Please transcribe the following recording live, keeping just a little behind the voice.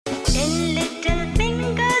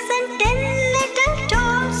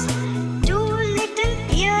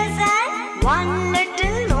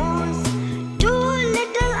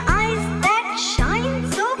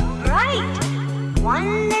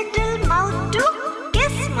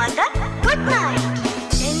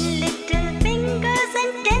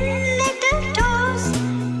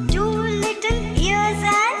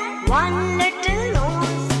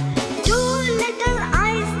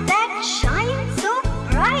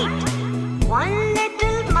one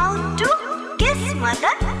little mouth to kiss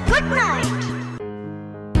mother goodnight.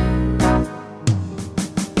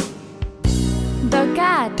 The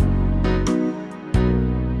cat.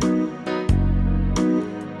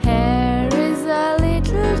 Here is a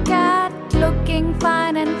little cat looking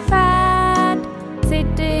fine and fat,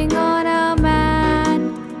 sitting on a mat,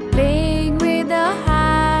 playing with a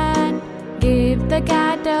hat. Give the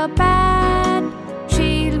cat a pat,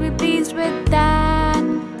 she'll be pleased with that.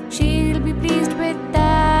 She'll be pleased with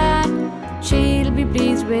that. She'll be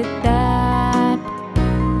pleased with that.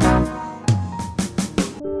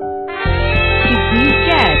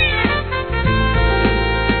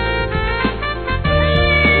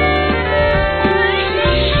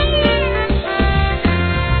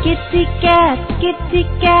 Kitty cat. Kitty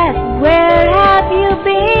cat, where have you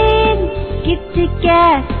been? Kitty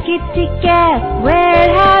cat, where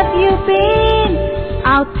have you been?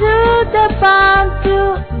 Out to the barn to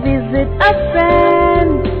visit a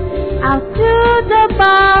friend. Out to the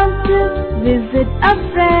barn to visit a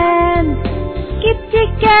friend. Kitty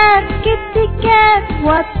cat,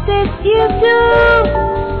 what did you do?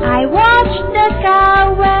 I watched the cow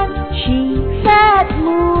when she said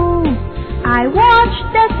moo. I watched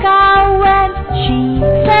the cow when she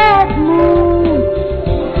said moo.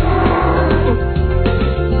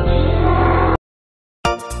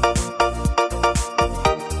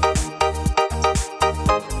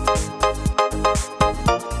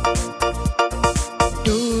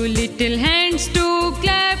 Two little hands to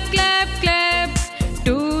clap, clap, clap.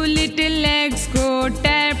 Two little legs go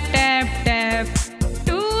tap, tap, tap.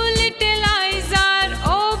 Two little eyes are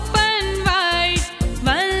open wide.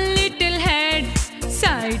 One little head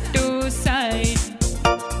side to side.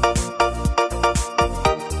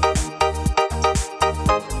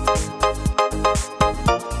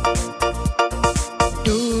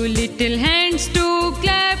 Two little hands to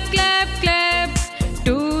clap, clap, clap.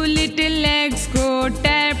 Two little legs go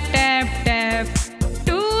tap, tap, tap.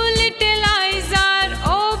 Two little eyes are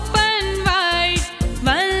open wide.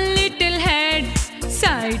 One little head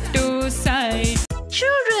side to side.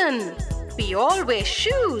 Children, we all wear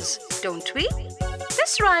shoes, don't we?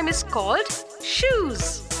 This rhyme is called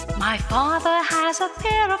Shoes. My father has a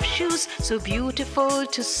pair of shoes so beautiful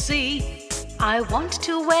to see. I want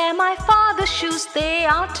to wear my father's shoes, they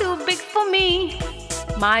are too big for me.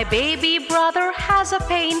 My baby brother has a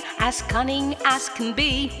pain as cunning as can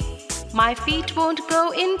be. My feet won't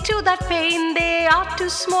go into that pain, they are too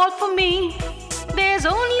small for me. There's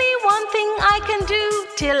only one thing I can do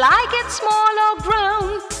till I get small or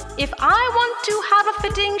grown. If I want to have a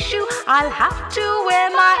fitting shoe, I'll have to wear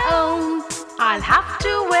my own. I'll have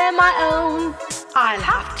to wear my own. I'll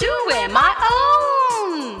have to wear my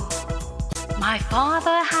own. My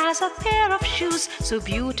father has a pair of shoes so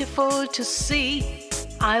beautiful to see.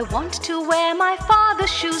 I want to wear my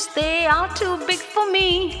father's shoes, they are too big for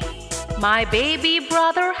me. My baby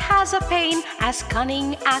brother has a pain as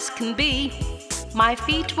cunning as can be. My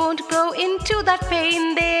feet won't go into that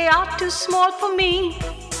pain, they are too small for me.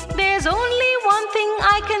 There's only one thing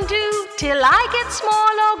I can do till I get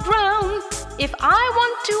small or grown. If I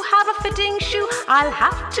want to have a fitting shoe, I'll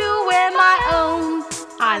have to wear my own.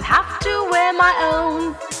 I'll have to wear my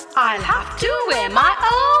own. I'll have to wear my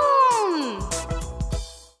own.